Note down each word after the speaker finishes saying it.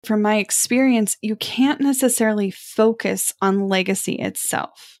From my experience, you can't necessarily focus on legacy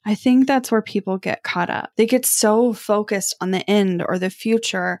itself. I think that's where people get caught up. They get so focused on the end or the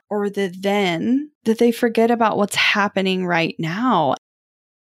future or the then that they forget about what's happening right now.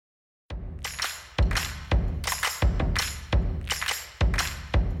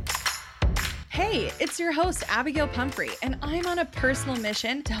 Hey, it's your host, Abigail Pumphrey, and I'm on a personal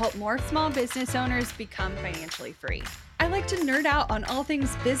mission to help more small business owners become financially free. I like to nerd out on all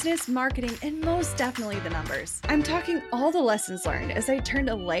things business, marketing, and most definitely the numbers. I'm talking all the lessons learned as I turned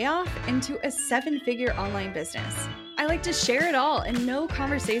a layoff into a 7-figure online business. I like to share it all and no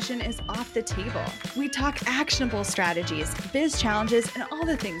conversation is off the table. We talk actionable strategies, biz challenges, and all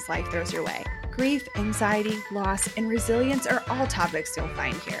the things life throws your way. Grief, anxiety, loss, and resilience are all topics you'll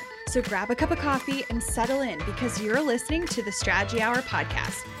find here. So grab a cup of coffee and settle in because you're listening to the Strategy Hour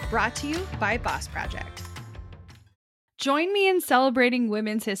podcast, brought to you by Boss Project. Join me in celebrating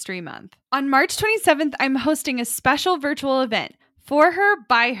Women's History Month. On March 27th, I'm hosting a special virtual event, For Her,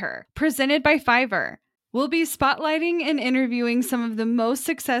 By Her, presented by Fiverr. We'll be spotlighting and interviewing some of the most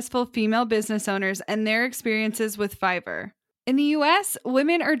successful female business owners and their experiences with Fiverr. In the US,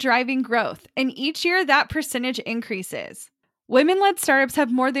 women are driving growth, and each year that percentage increases. Women-led startups have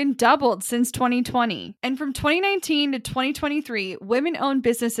more than doubled since 2020. And from 2019 to 2023, women-owned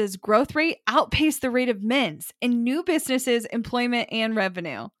businesses' growth rate outpaced the rate of men's in new businesses, employment, and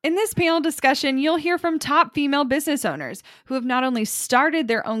revenue. In this panel discussion, you'll hear from top female business owners who have not only started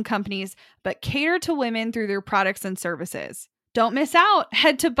their own companies, but cater to women through their products and services. Don't miss out.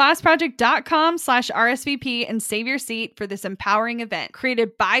 Head to bossproject.com/RSVP and save your seat for this empowering event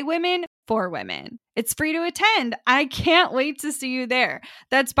created by women for women. It's free to attend. I can't wait to see you there.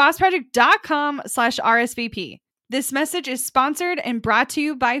 That's bossproject.com/RSVP. This message is sponsored and brought to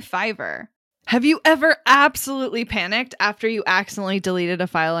you by Fiverr. Have you ever absolutely panicked after you accidentally deleted a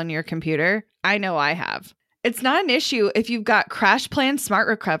file on your computer? I know I have. It's not an issue if you've got CrashPlan Smart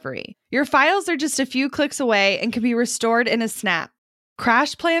Recovery. Your files are just a few clicks away and can be restored in a snap.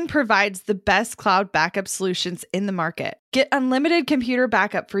 CrashPlan provides the best cloud backup solutions in the market. Get unlimited computer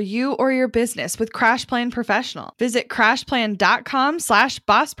backup for you or your business with CrashPlan Professional. Visit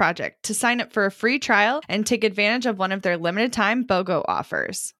crashplan.com/bossproject to sign up for a free trial and take advantage of one of their limited time BOGO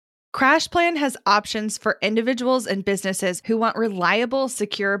offers. CrashPlan has options for individuals and businesses who want reliable,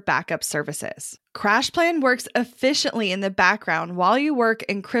 secure backup services. CrashPlan works efficiently in the background while you work,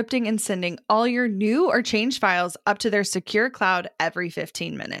 encrypting and sending all your new or changed files up to their secure cloud every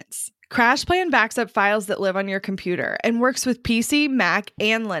 15 minutes. CrashPlan backs up files that live on your computer and works with PC, Mac,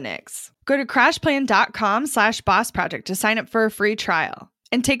 and Linux. Go to crashplan.com/bossproject to sign up for a free trial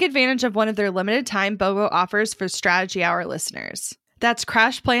and take advantage of one of their limited time BOGO offers for Strategy Hour listeners. That's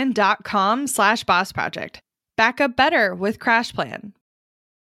crashplan.com/bossproject. Back up better with CrashPlan.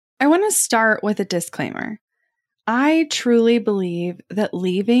 I want to start with a disclaimer. I truly believe that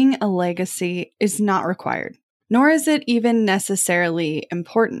leaving a legacy is not required, nor is it even necessarily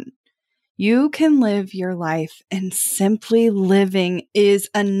important. You can live your life, and simply living is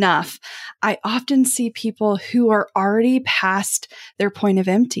enough. I often see people who are already past their point of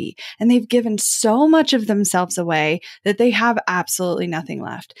empty, and they've given so much of themselves away that they have absolutely nothing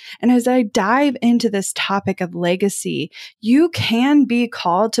left. And as I dive into this topic of legacy, you can be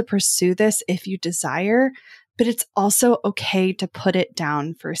called to pursue this if you desire, but it's also okay to put it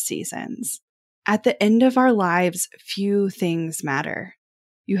down for seasons. At the end of our lives, few things matter.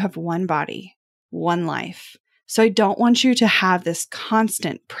 You have one body, one life. So I don't want you to have this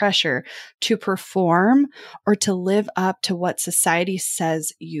constant pressure to perform or to live up to what society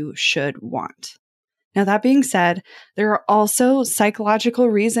says you should want. Now, that being said, there are also psychological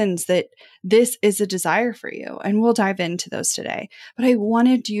reasons that this is a desire for you, and we'll dive into those today. But I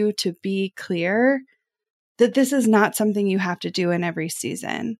wanted you to be clear that this is not something you have to do in every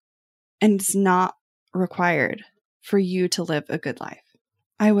season, and it's not required for you to live a good life.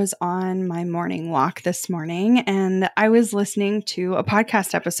 I was on my morning walk this morning and I was listening to a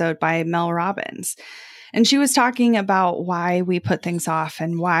podcast episode by Mel Robbins. And she was talking about why we put things off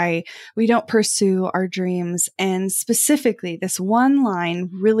and why we don't pursue our dreams. And specifically, this one line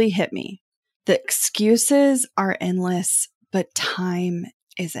really hit me. The excuses are endless, but time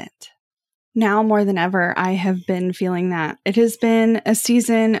isn't. Now more than ever, I have been feeling that. It has been a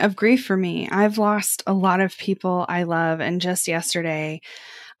season of grief for me. I've lost a lot of people I love, and just yesterday,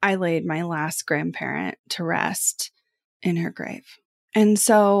 I laid my last grandparent to rest in her grave. And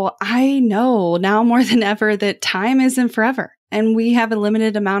so I know now more than ever that time isn't forever, and we have a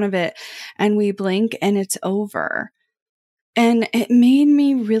limited amount of it, and we blink and it's over. And it made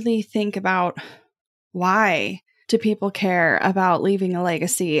me really think about why do people care about leaving a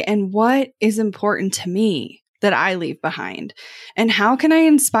legacy? And what is important to me that I leave behind? And how can I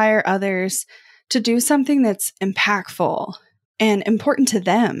inspire others to do something that's impactful and important to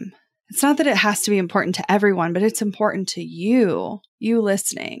them? It's not that it has to be important to everyone, but it's important to you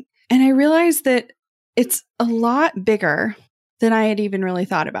listening. And I realized that it's a lot bigger than I had even really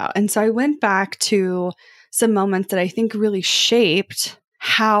thought about. And so I went back to some moments that I think really shaped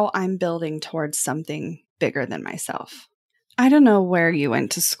how I'm building towards something bigger than myself. I don't know where you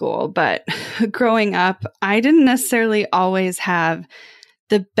went to school, but growing up, I didn't necessarily always have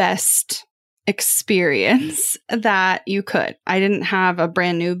the best experience that you could. I didn't have a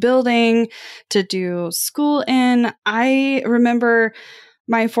brand new building to do school in. I remember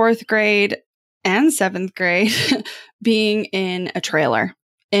my 4th grade and 7th grade being in a trailer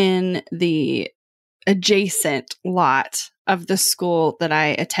in the adjacent lot of the school that I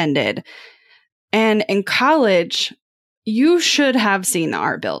attended. And in college, you should have seen the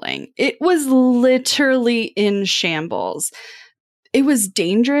art building. It was literally in shambles. It was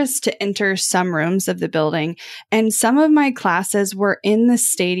dangerous to enter some rooms of the building, and some of my classes were in the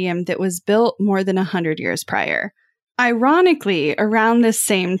stadium that was built more than 100 years prior. Ironically, around this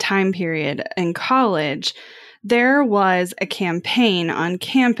same time period in college, there was a campaign on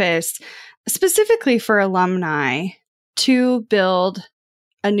campus specifically for alumni to build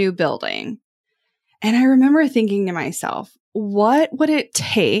a new building. And I remember thinking to myself, what would it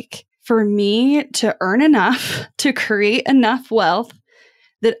take for me to earn enough to create enough wealth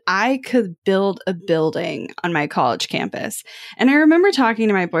that I could build a building on my college campus? And I remember talking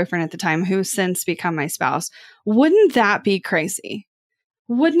to my boyfriend at the time, who's since become my spouse. Wouldn't that be crazy?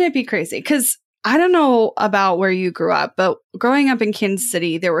 Wouldn't it be crazy? Because I don't know about where you grew up, but growing up in Kansas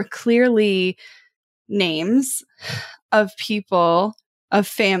City, there were clearly names of people, of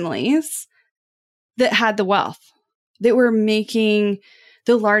families that had the wealth, that were making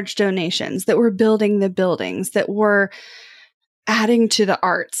the large donations, that were building the buildings, that were adding to the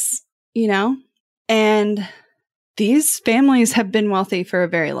arts, you know? And these families have been wealthy for a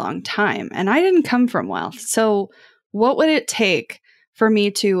very long time. And I didn't come from wealth. So what would it take for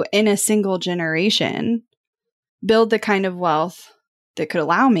me to, in a single generation, build the kind of wealth that could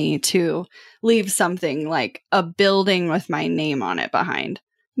allow me to leave something like a building with my name on it behind?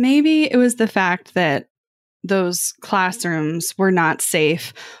 Maybe it was the fact that those classrooms were not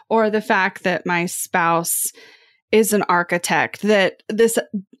safe, or the fact that my spouse is an architect, that this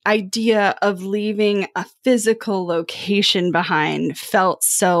idea of leaving a physical location behind felt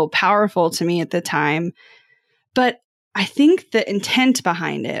so powerful to me at the time. But I think the intent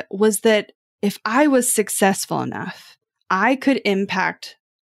behind it was that if I was successful enough, I could impact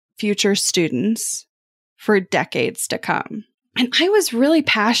future students for decades to come. And I was really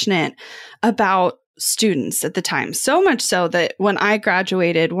passionate about students at the time, so much so that when I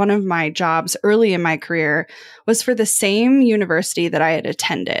graduated, one of my jobs early in my career was for the same university that I had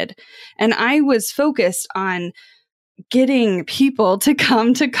attended. And I was focused on getting people to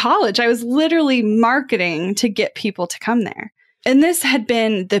come to college. I was literally marketing to get people to come there. And this had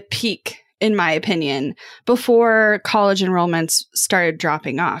been the peak, in my opinion, before college enrollments started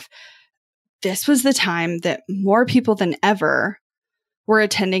dropping off. This was the time that more people than ever were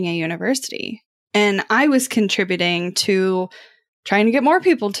attending a university. And I was contributing to trying to get more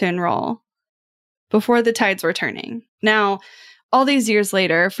people to enroll before the tides were turning. Now, all these years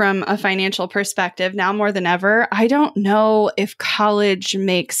later, from a financial perspective, now more than ever, I don't know if college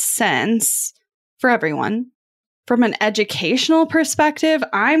makes sense for everyone. From an educational perspective,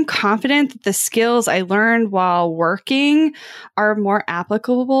 I'm confident that the skills I learned while working are more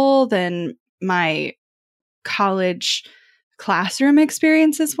applicable than my college classroom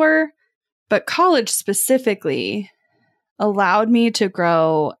experiences were. But college specifically allowed me to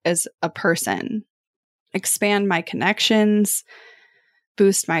grow as a person, expand my connections,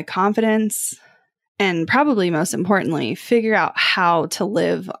 boost my confidence, and probably most importantly, figure out how to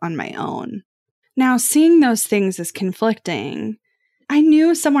live on my own. Now, seeing those things as conflicting, I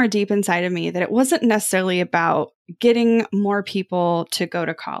knew somewhere deep inside of me that it wasn't necessarily about getting more people to go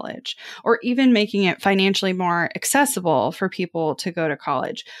to college or even making it financially more accessible for people to go to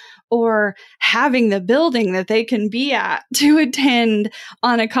college or having the building that they can be at to attend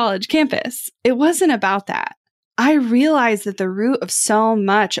on a college campus. It wasn't about that. I realized that the root of so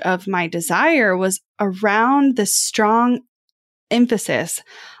much of my desire was around the strong emphasis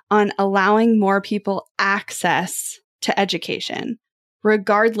on allowing more people access to education,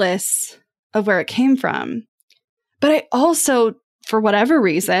 regardless of where it came from. But I also, for whatever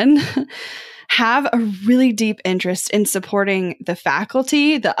reason, have a really deep interest in supporting the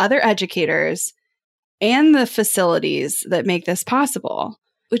faculty, the other educators, and the facilities that make this possible,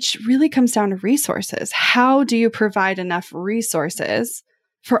 which really comes down to resources. How do you provide enough resources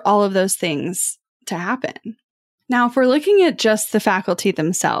for all of those things to happen? Now, if we're looking at just the faculty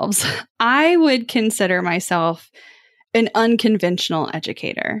themselves, I would consider myself an unconventional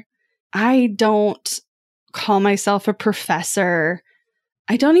educator. I don't call myself a professor.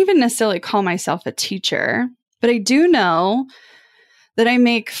 I don't even necessarily call myself a teacher, but I do know that I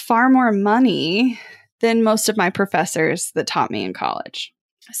make far more money than most of my professors that taught me in college.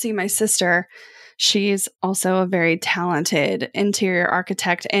 See, my sister, she's also a very talented interior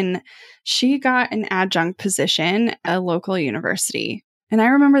architect, and she got an adjunct position at a local university. And I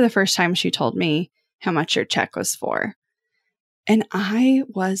remember the first time she told me how much her check was for. And I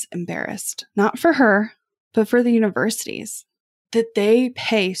was embarrassed, not for her, but for the universities, that they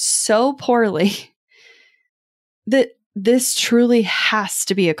pay so poorly that this truly has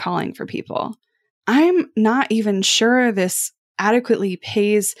to be a calling for people. I'm not even sure this adequately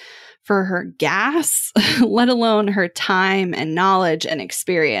pays for her gas, let alone her time and knowledge and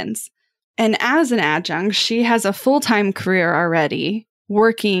experience. And as an adjunct, she has a full-time career already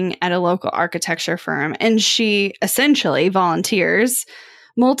working at a local architecture firm, and she essentially volunteers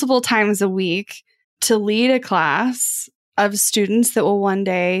multiple times a week to lead a class of students that will one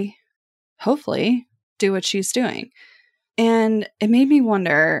day, hopefully, do what she's doing. And it made me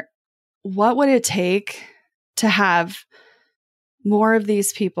wonder, what would it take to have more of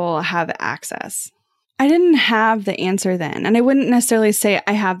these people have access? I didn't have the answer then, and I wouldn't necessarily say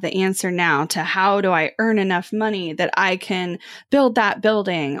I have the answer now to how do I earn enough money that I can build that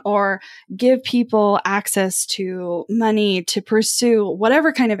building or give people access to money to pursue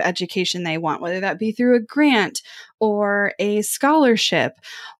whatever kind of education they want, whether that be through a grant or a scholarship,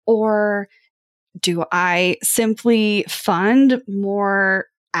 or do I simply fund more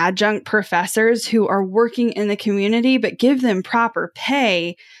adjunct professors who are working in the community, but give them proper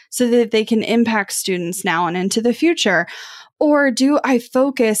pay so that they can impact students now and into the future? Or do I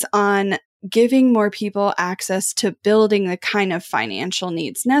focus on giving more people access to building the kind of financial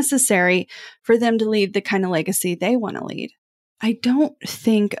needs necessary for them to lead the kind of legacy they want to lead? I don't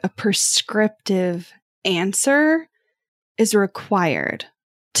think a prescriptive answer is required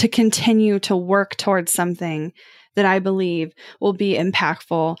to continue to work towards something that I believe will be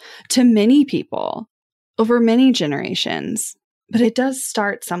impactful to many people over many generations. But it does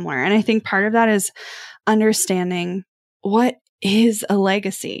start somewhere. And I think part of that is understanding, what is a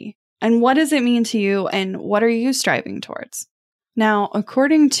legacy and what does it mean to you and what are you striving towards? Now,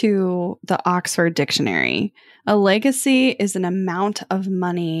 according to the Oxford Dictionary, a legacy is an amount of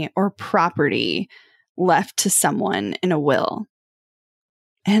money or property left to someone in a will.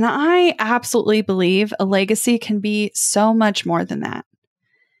 And I absolutely believe a legacy can be so much more than that.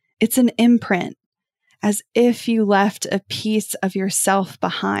 It's an imprint, as if you left a piece of yourself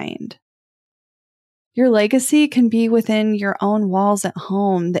behind. Your legacy can be within your own walls at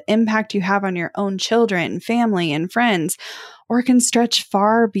home, the impact you have on your own children, family, and friends, or it can stretch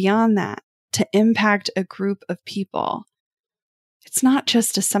far beyond that to impact a group of people. It's not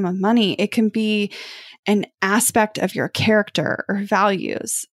just a sum of money. It can be an aspect of your character or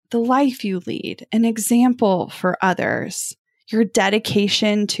values, the life you lead, an example for others, your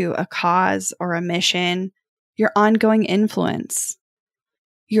dedication to a cause or a mission, your ongoing influence,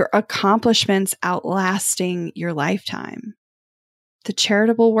 your accomplishments outlasting your lifetime, the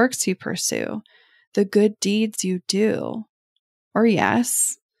charitable works you pursue, the good deeds you do. Or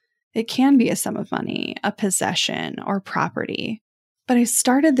yes, it can be a sum of money, a possession, or property. But I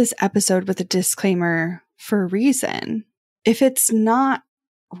started this episode with a disclaimer for a reason. If it's not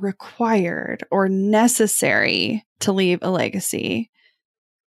required or necessary to leave a legacy,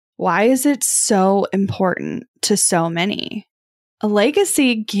 why is it so important to so many? A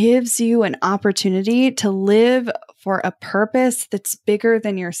legacy gives you an opportunity to live for a purpose that's bigger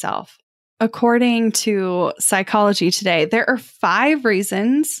than yourself. According to Psychology Today, there are 5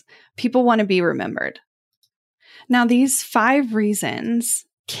 reasons people want to be remembered. Now, these 5 reasons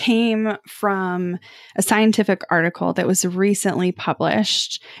came from a scientific article that was recently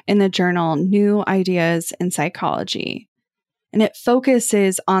published in the journal New Ideas in Psychology. And it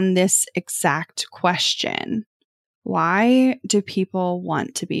focuses on this exact question. Why do people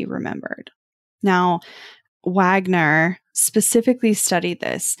want to be remembered? Now, Wagner specifically studied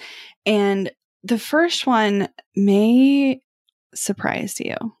this, and the first one may surprise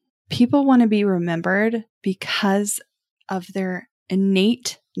you. People want to be remembered because of their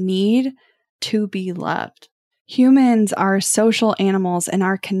innate need to be loved. Humans are social animals, and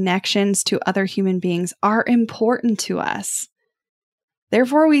our connections to other human beings are important to us.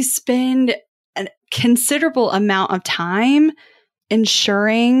 Therefore, we spend a considerable amount of time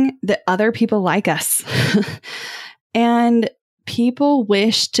ensuring that other people like us. And people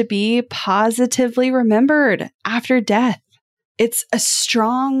wish to be positively remembered after death. It's a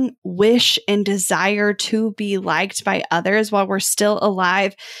strong wish and desire to be liked by others while we're still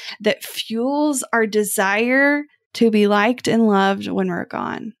alive that fuels our desire to be liked and loved when we're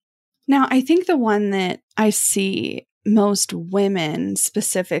gone. Now, I think the one that I see most women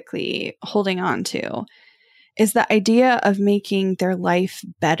specifically holding on to is the idea of making their life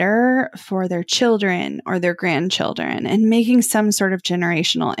better for their children or their grandchildren and making some sort of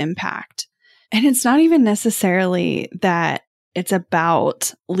generational impact. And it's not even necessarily that it's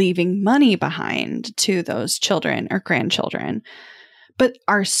about leaving money behind to those children or grandchildren, but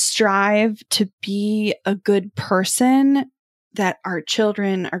our strive to be a good person that our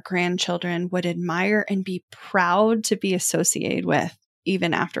children or grandchildren would admire and be proud to be associated with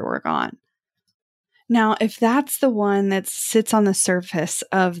even after we're gone. Now, if that's the one that sits on the surface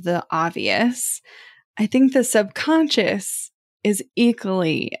of the obvious, I think the subconscious is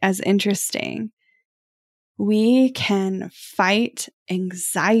equally as interesting. We can fight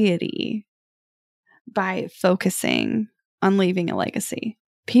anxiety by focusing on leaving a legacy.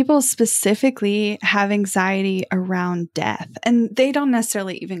 People specifically have anxiety around death, and they don't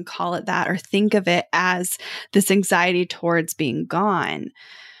necessarily even call it that or think of it as this anxiety towards being gone.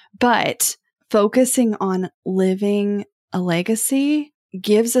 But focusing on living a legacy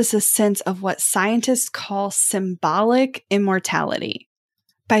gives us a sense of what scientists call symbolic immortality.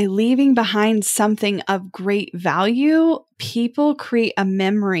 By leaving behind something of great value, people create a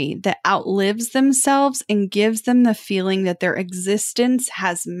memory that outlives themselves and gives them the feeling that their existence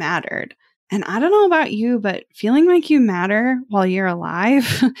has mattered. And I don't know about you, but feeling like you matter while you're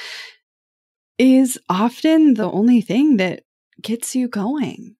alive is often the only thing that gets you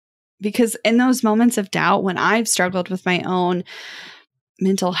going. Because in those moments of doubt, when I've struggled with my own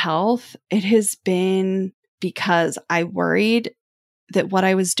mental health, it has been because I worried that what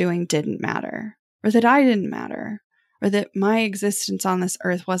I was doing didn't matter, or that I didn't matter, or that my existence on this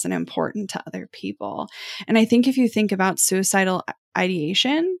earth wasn't important to other people. And I think if you think about suicidal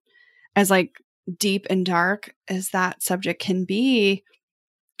ideation as like deep and dark as that subject can be,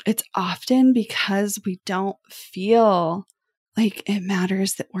 it's often because we don't feel like it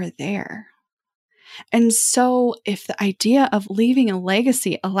matters that we're there. And so if the idea of leaving a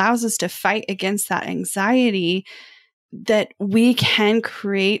legacy allows us to fight against that anxiety, that we can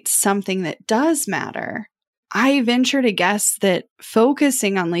create something that does matter, I venture to guess that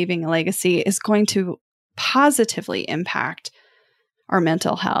focusing on leaving a legacy is going to positively impact our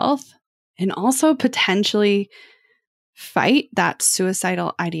mental health and also potentially fight that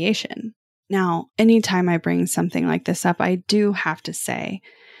suicidal ideation. Now, anytime I bring something like this up, I do have to say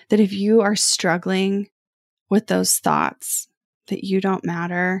that if you are struggling with those thoughts that you don't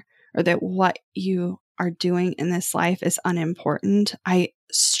matter or that what you are doing in this life is unimportant, I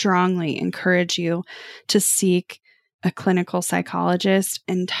strongly encourage you to seek a clinical psychologist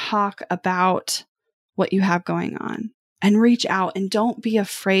and talk about what you have going on and reach out, and don't be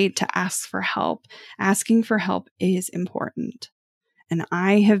afraid to ask for help. Asking for help is important. And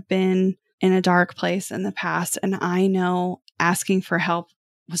I have been in a dark place in the past, and I know asking for help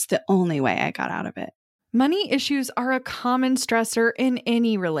was the only way I got out of it. Money issues are a common stressor in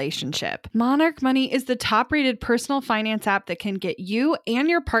any relationship. Monarch Money is the top-rated personal finance app that can get you and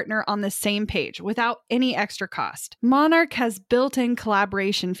your partner on the same page without any extra cost. Monarch has built-in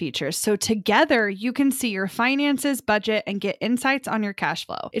collaboration features, so together you can see your finances, budget, and get insights on your cash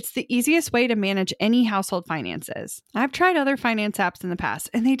flow. It's the easiest way to manage any household finances. I've tried other finance apps in the past,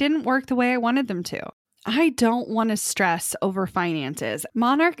 and they didn't work the way I wanted them to. I don't want to stress over finances.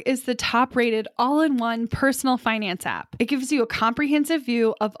 Monarch is the top-rated all-in-one personal finance app. It gives you a comprehensive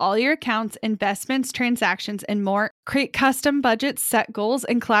view of all your accounts, investments, transactions, and more. Create custom budgets, set goals,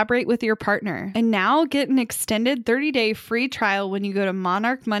 and collaborate with your partner. And now get an extended 30-day free trial when you go to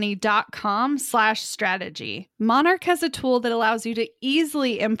monarchmoney.com/strategy. Monarch has a tool that allows you to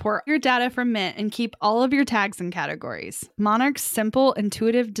easily import your data from Mint and keep all of your tags and categories. Monarch's simple,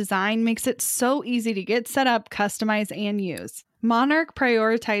 intuitive design makes it so easy to get set up, customize, and use. Monarch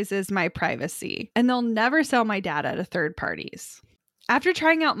prioritizes my privacy, and they'll never sell my data to third parties. After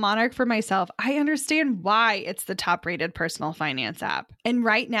trying out Monarch for myself, I understand why it's the top-rated personal finance app. And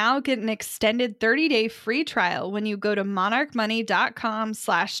right now, get an extended 30-day free trial when you go to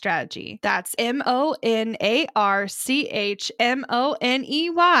monarchmoney.com/strategy. That's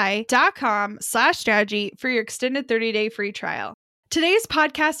monarchmoney.com/strategy for your extended 30-day free trial. Today's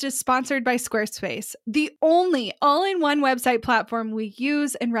podcast is sponsored by Squarespace, the only all-in-one website platform we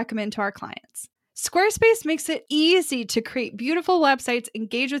use and recommend to our clients. Squarespace makes it easy to create beautiful websites,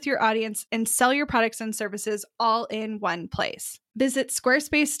 engage with your audience, and sell your products and services all in one place. Visit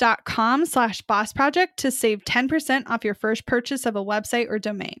squarespace.com/bossproject to save 10% off your first purchase of a website or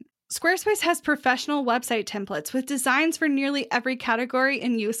domain. Squarespace has professional website templates with designs for nearly every category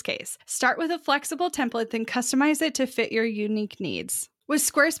and use case. Start with a flexible template, then customize it to fit your unique needs. With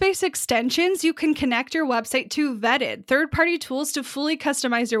Squarespace extensions, you can connect your website to vetted third-party tools to fully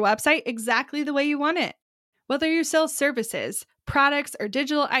customize your website exactly the way you want it. Whether you sell services, products, or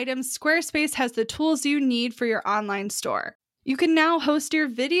digital items, Squarespace has the tools you need for your online store. You can now host your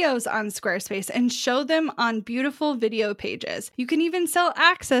videos on Squarespace and show them on beautiful video pages. You can even sell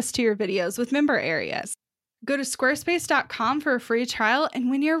access to your videos with member areas. Go to squarespace.com for a free trial, and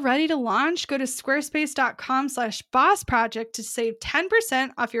when you're ready to launch, go to squarespace.com/bossproject to save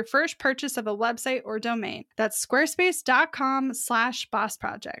 10% off your first purchase of a website or domain. That's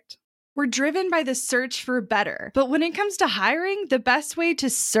squarespace.com/bossproject. We're driven by the search for better, but when it comes to hiring, the best way to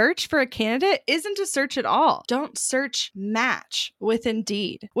search for a candidate isn't to search at all. Don't search, match with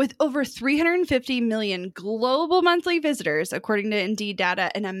Indeed. With over 350 million global monthly visitors, according to Indeed data,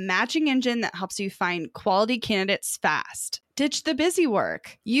 and a matching engine that helps you find quality candidates fast. Ditch the busy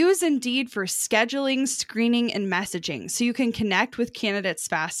work. Use Indeed for scheduling, screening, and messaging so you can connect with candidates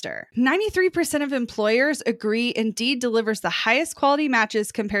faster. 93% of employers agree Indeed delivers the highest quality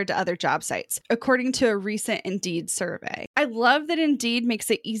matches compared to other job sites, according to a recent Indeed survey. I love that Indeed makes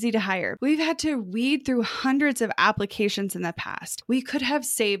it easy to hire. We've had to weed through hundreds of applications in the past. We could have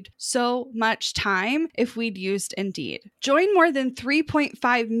saved so much time if we'd used Indeed. Join more than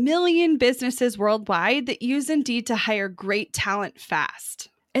 3.5 million businesses worldwide that use Indeed to hire great talent fast.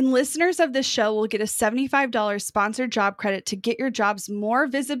 And listeners of this show will get a $75 sponsored job credit to get your jobs more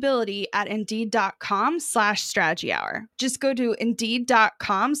visibility at Indeed.com/Strategy Hour. Just go to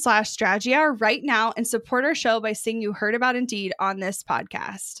Indeed.com/Strategy Hour right now and support our show by saying you heard about Indeed on this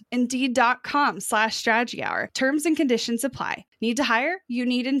podcast. Indeed.com/Strategy Hour. Terms and conditions apply. Need to hire? You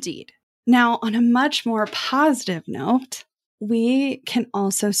need Indeed. Now, on a much more positive note, we can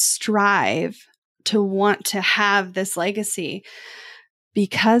also strive to want to have this legacy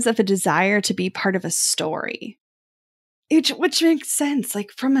because of a desire to be part of a story, which makes sense.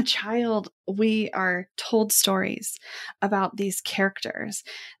 Like from a child, we are told stories about these characters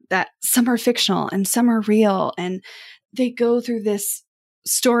that some are fictional and some are real, and they go through this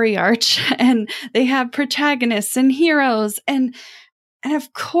story arch and they have protagonists and heroes. And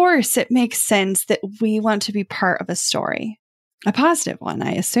of course, it makes sense that we want to be part of a story, a positive one,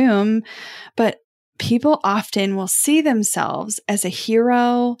 I assume, but people often will see themselves as a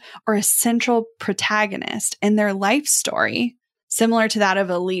hero or a central protagonist in their life story, similar to that of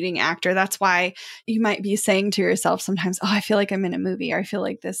a leading actor. That's why you might be saying to yourself sometimes, oh, I feel like I'm in a movie, or I feel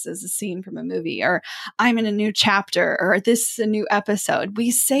like this is a scene from a movie, or I'm in a new chapter, or this is a new episode. We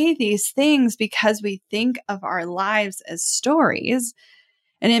say these things because we think of our lives as stories,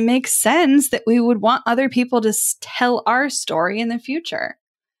 and it makes sense that we would want other people to tell our story in the future.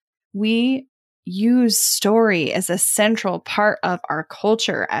 We use story as a central part of our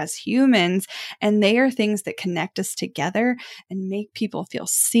culture as humans, and they are things that connect us together and make people feel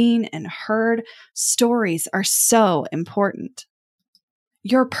seen and heard. Stories are so important.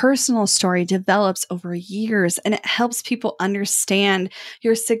 Your personal story develops over years, and it helps people understand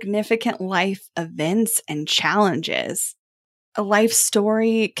your significant life events and challenges. A life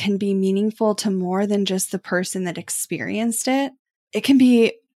story can be meaningful to more than just the person that experienced it. It can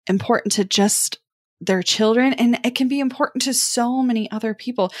be important to just their children, and it can be important to so many other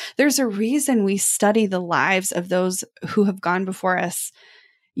people. There's a reason we study the lives of those who have gone before us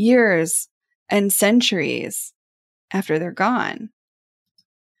years and centuries after they're gone.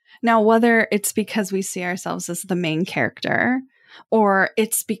 Now, whether it's because we see ourselves as the main character, or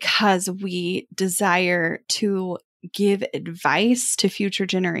it's because we desire to give advice to future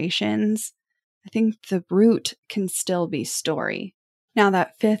generations, I think the root can still be story. Now,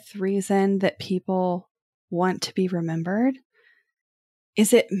 that fifth reason that people want to be remembered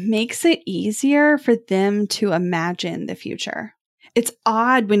is it makes it easier for them to imagine the future. It's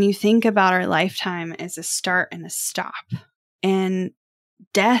odd when you think about our lifetime as a start and a stop, and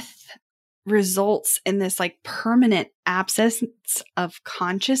death results in this like permanent absence of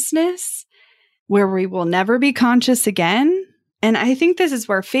consciousness where we will never be conscious again. And I think this is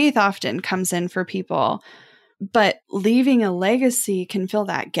where faith often comes in for people. But leaving a legacy can fill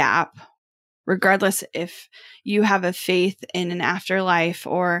that gap, regardless if you have a faith in an afterlife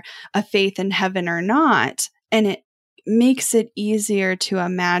or a faith in heaven or not. And it makes it easier to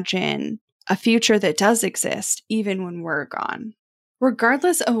imagine a future that does exist, even when we're gone.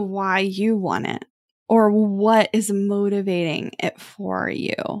 Regardless of why you want it, or what is motivating it for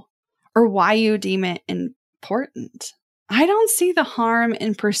you, or why you deem it important. I don't see the harm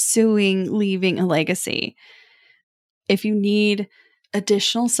in pursuing leaving a legacy. If you need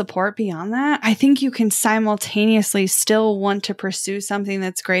additional support beyond that, I think you can simultaneously still want to pursue something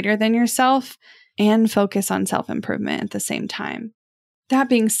that's greater than yourself and focus on self-improvement at the same time. That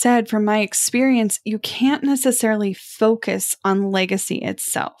being said, from my experience, you can't necessarily focus on legacy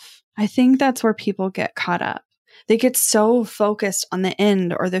itself. I think that's where people get caught up. They get so focused on the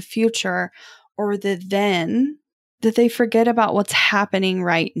end or the future or the then that they forget about what's happening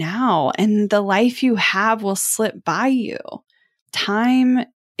right now, and the life you have will slip by you. Time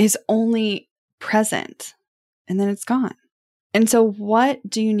is only present and then it's gone. And so what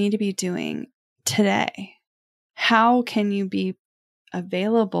do you need to be doing today? How can you be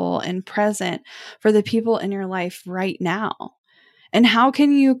available and present for the people in your life right now? And how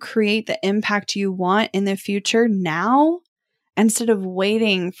can you create the impact you want in the future now instead of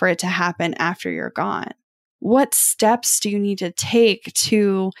waiting for it to happen after you're gone? What steps do you need to take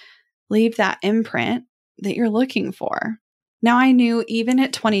to leave that imprint that you're looking for? Now, I knew even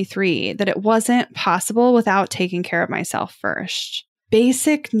at 23 that it wasn't possible without taking care of myself first.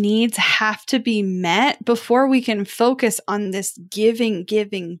 Basic needs have to be met before we can focus on this giving.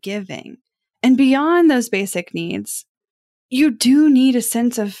 And beyond those basic needs, you do need a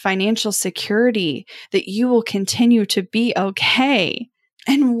sense of financial security that you will continue to be okay.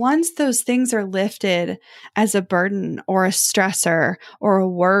 And once those things are lifted as a burden or a stressor or a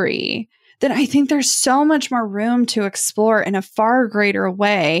worry, then I think there's so much more room to explore in a far greater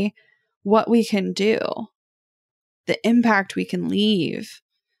way what we can do, the impact we can leave,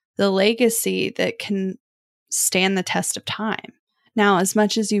 the legacy that can stand the test of time. Now, as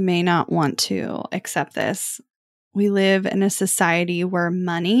much as you may not want to accept this, we live in a society where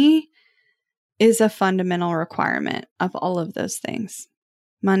money is a fundamental requirement of all of those things.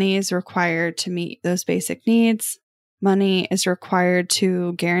 Money is required to meet those basic needs. Money is required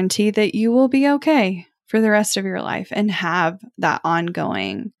to guarantee that you will be okay for the rest of your life and have that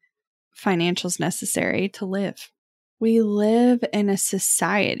ongoing financials necessary to live. We live in a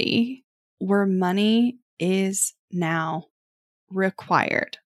society where money is now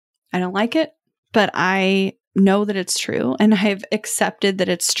required. I don't like it, but I know that it's true and I've accepted that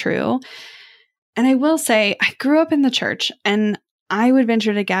it's true. And I will say, I grew up in the church, and I would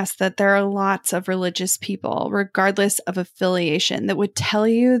venture to guess that there are lots of religious people, regardless of affiliation, that would tell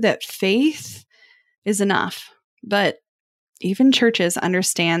you that faith is enough. But even churches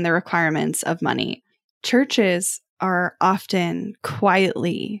understand the requirements of money. Churches are often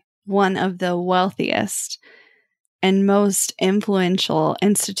quietly one of the wealthiest and most influential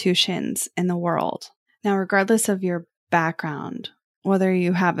institutions in the world. Now, regardless of your background, whether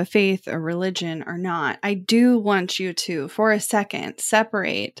you have a faith or religion or not, I do want you to, for a second,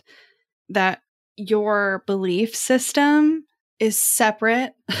 separate that your belief system is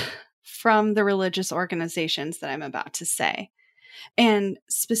separate from the religious organizations that I'm about to say. And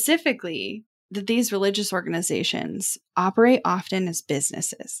specifically, that these religious organizations operate often as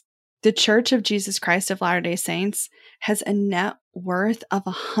businesses. The Church of Jesus Christ of Latter-day Saints has a net worth of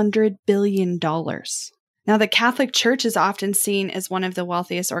 $100 billion. Now, the Catholic Church is often seen as one of the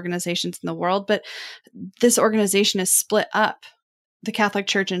wealthiest organizations in the world, but this organization is split up. The Catholic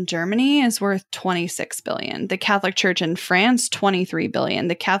Church in Germany is worth $26 billion. The Catholic Church in France, $23 billion.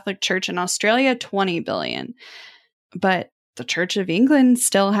 The Catholic Church in Australia, $20 billion. But the Church of England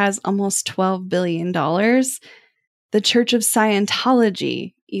still has almost $12 billion. The Church of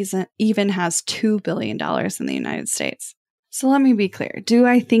Scientology even has $2 billion in the United States. So let me be clear. Do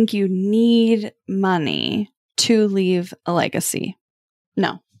I think you need money to leave a legacy?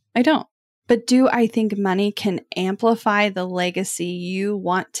 No, I don't. But do I think money can amplify the legacy you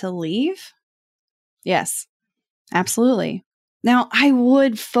want to leave? Yes, absolutely. Now, I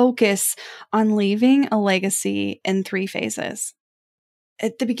would focus on leaving a legacy in 3 phases.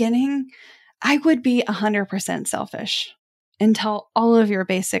 At the beginning, I would be 100% selfish until all of your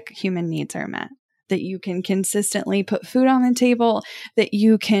basic human needs are met. That you can consistently put food on the table, that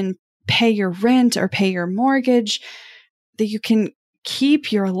you can pay your rent or pay your mortgage, that you can keep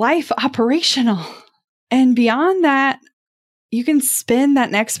your life operational. And beyond that, you can spend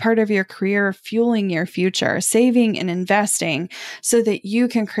that next part of your career fueling your future, saving and investing so that you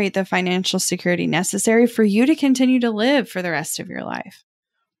can create the financial security necessary for you to continue to live for the rest of your life.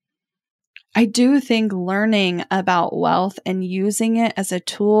 I do think learning about wealth and using it as a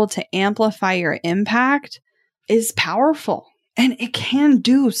tool to amplify your impact is powerful. And it can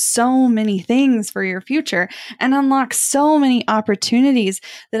do so many things for your future and unlock so many opportunities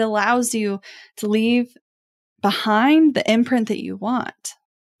that allows you to leave behind the imprint that you want.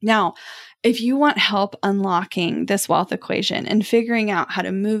 Now, if you want help unlocking this wealth equation and figuring out how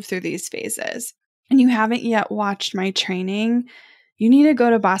to move through these phases, and you haven't yet watched my training, you need to go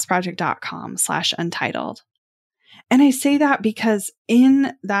to bossproject.com/untitled. And I say that because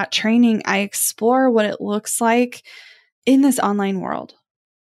in that training, I explore what it looks like in this online world.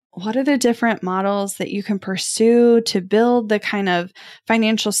 What are the different models that you can pursue to build the kind of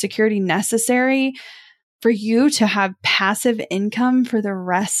financial security necessary for you to have passive income for the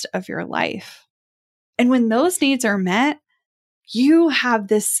rest of your life? And when those needs are met, you have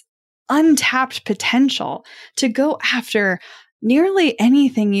this untapped potential to go after nearly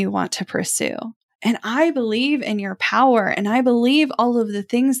anything you want to pursue. And I believe in your power, and I believe all of the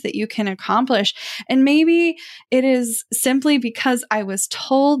things that you can accomplish. And maybe it is simply because I was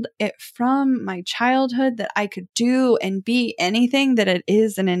told it from my childhood that I could do and be anything, that it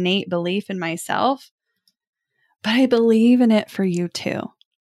is an innate belief in myself. But I believe in it for you too.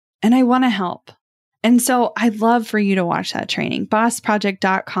 And I want to help. And so I'd love for you to watch that training,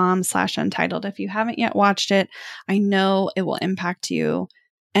 bossproject.com/untitled. If you haven't yet watched it, I know it will impact you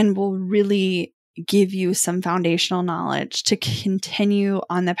and will really give you some foundational knowledge to continue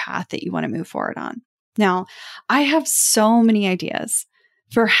on the path that you want to move forward on. Now, I have so many ideas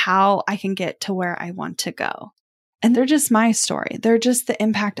for how I can get to where I want to go. And they're just my story. They're just the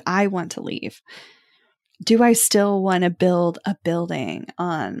impact I want to leave. Do I still want to build a building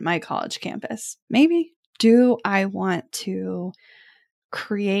on my college campus? Maybe. Do I want to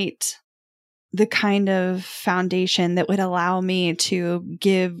create the kind of foundation that would allow me to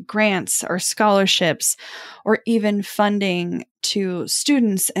give grants or scholarships or even funding to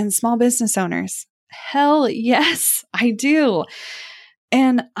students and small business owners? Hell yes, I do.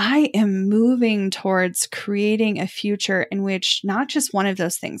 And I am moving towards creating a future in which not just one of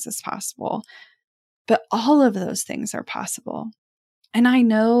those things is possible, but all of those things are possible. And I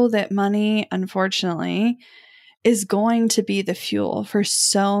know that money, unfortunately, is going to be the fuel for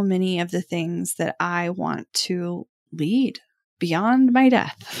so many of the things that I want to lead beyond my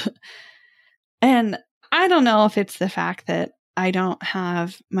death. And I don't know if it's the fact that I don't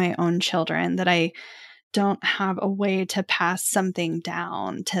have my own children, that I don't have a way to pass something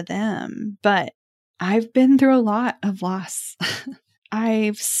down to them, but I've been through a lot of loss.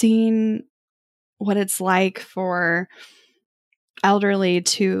 I've seen what it's like for elderly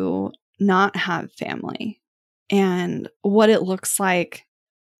to not have family, and what it looks like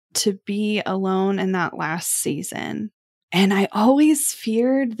to be alone in that last season. And I always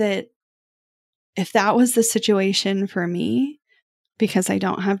feared that if that was the situation for me, because I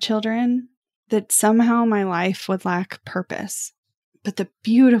don't have children, that somehow my life would lack purpose. But the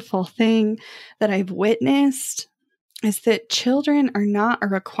beautiful thing that I've witnessed is that children are not a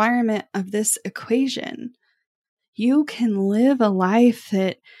requirement of this equation. You can live a life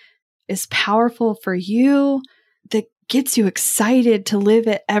that is powerful for you, that gets you excited to live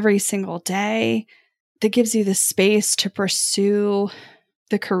it every single day, that gives you the space to pursue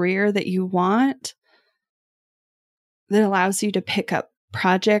the career that you want, that allows you to pick up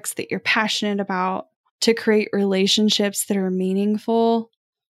projects that you're passionate about, to create relationships that are meaningful,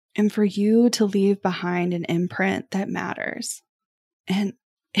 and for you to leave behind an imprint that matters. And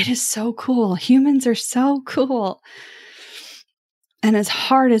it is so cool. Humans are so cool. And as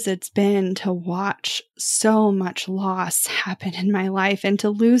hard as it's been to watch so much loss happen in my life and to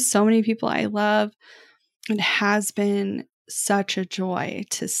lose so many people I love, it has been such a joy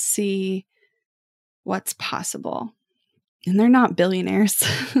to see what's possible. And they're not billionaires.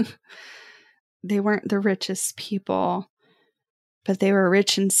 They weren't the richest people, but they were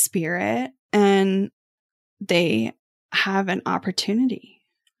rich in spirit, and they have an opportunity.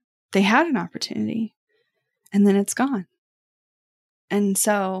 They had an opportunity, and then it's gone. And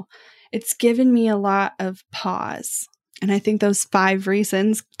so it's given me a lot of pause. And I think those 5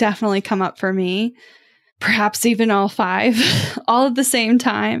 reasons definitely come up for me, perhaps even all 5, all at the same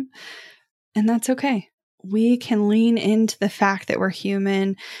time. And that's okay. We can lean into the fact that we're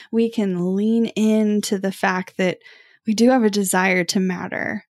human. We can lean into the fact that we do have a desire to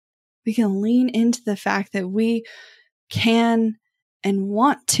matter. We can lean into the fact that we can and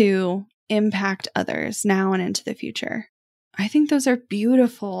want to impact others now and into the future. I think those are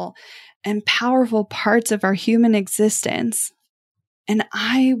beautiful and powerful parts of our human existence. And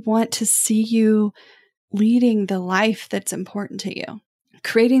I want to see you leading the life that's important to you,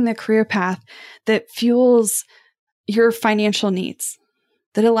 creating the career path that fuels your financial needs,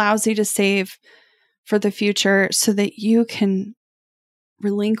 that allows you to save for the future so that you can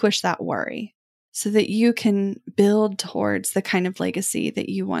relinquish that worry, so that you can build towards the kind of legacy that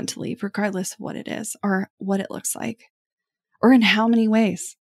you want to leave, regardless of what it is or what it looks like or in how many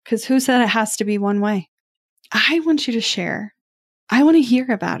ways. Because who said it has to be one way? I want you to share. I want to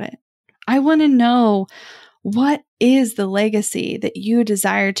hear about it. I want to know, what is the legacy that you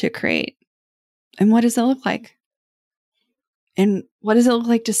desire to create? And what does it look like? And what does it look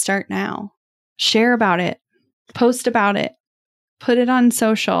like to start now? Share about it. Post about it. Put it on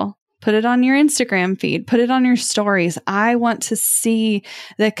social. Put it on your Instagram feed. Put it on your stories. I want to see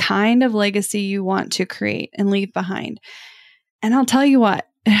the kind of legacy you want to create and leave behind. And I'll tell you what,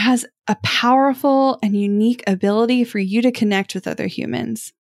 it has a powerful and unique ability for you to connect with other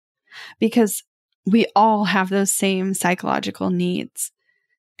humans, because we all have those same psychological needs.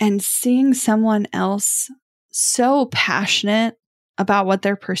 And seeing someone else so passionate about what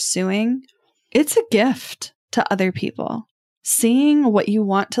they're pursuing, it's a gift to other people. Seeing what you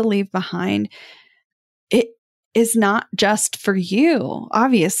want to leave behind, it is not just for you,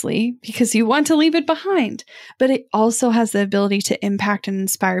 obviously, because you want to leave it behind, but it also has the ability to impact and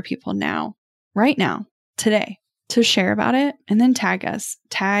inspire people now, right now, today, to share about it and then tag us.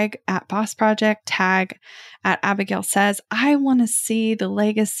 Tag at Boss Project, tag at Abigail Says. I want to see the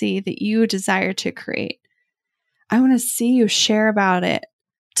legacy that you desire to create. I want to see you share about it,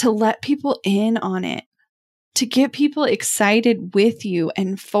 to let people in on it, to get people excited with you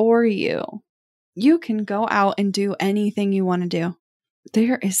and for you. You can go out and do anything you want to do.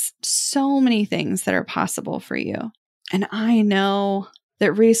 There is so many things that are possible for you. And I know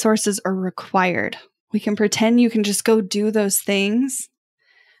that resources are required. We can pretend you can just go do those things,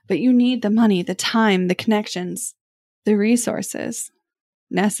 but you need the money, the time, the connections, the resources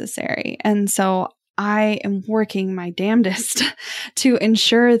necessary. And so I am working my damnedest to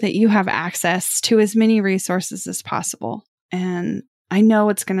ensure that you have access to as many resources as possible. And I know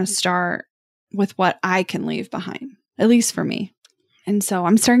it's going to start with what I can leave behind, at least for me. And so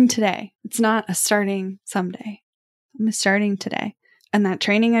I'm starting today. It's not a starting someday. I'm starting today. And that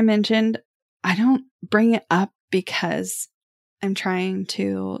training I mentioned, I don't bring it up because I'm trying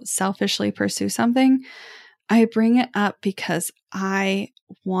to selfishly pursue something. I bring it up because I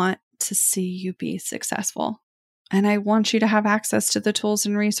want to see you be successful. And I want you to have access to the tools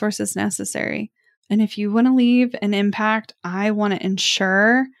and resources necessary. And if you want to leave an impact, I want to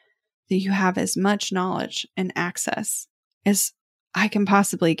ensure that you have as much knowledge and access as I can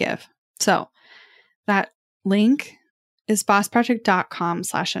possibly give. So that link is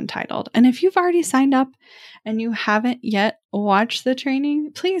bossproject.com/untitled. And if you've already signed up and you haven't yet watched the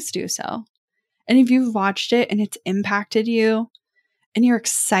training, please do so. And if you've watched it and it's impacted you and you're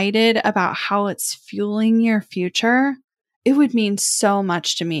excited about how it's fueling your future, it would mean so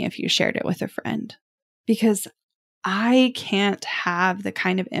much to me if you shared it with a friend, because I can't have the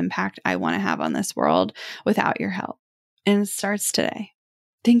kind of impact I want to have on this world without your help. And it starts today.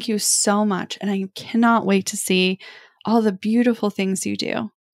 Thank you so much. And I cannot wait to see all the beautiful things you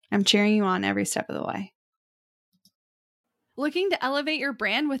do. I'm cheering you on every step of the way. Looking to elevate your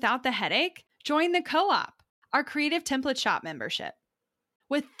brand without the headache? Join the Co-op, our creative template shop membership.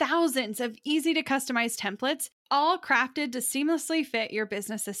 With thousands of easy to customize templates, all crafted to seamlessly fit your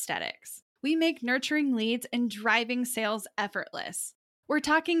business aesthetics, we make nurturing leads and driving sales effortless. We're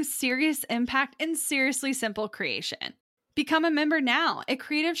talking serious impact and seriously simple creation. Become a member now at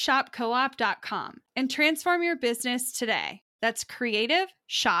creativeshopcoop.com and transform your business today. That's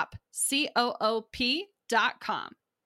creativeshopcoop.com.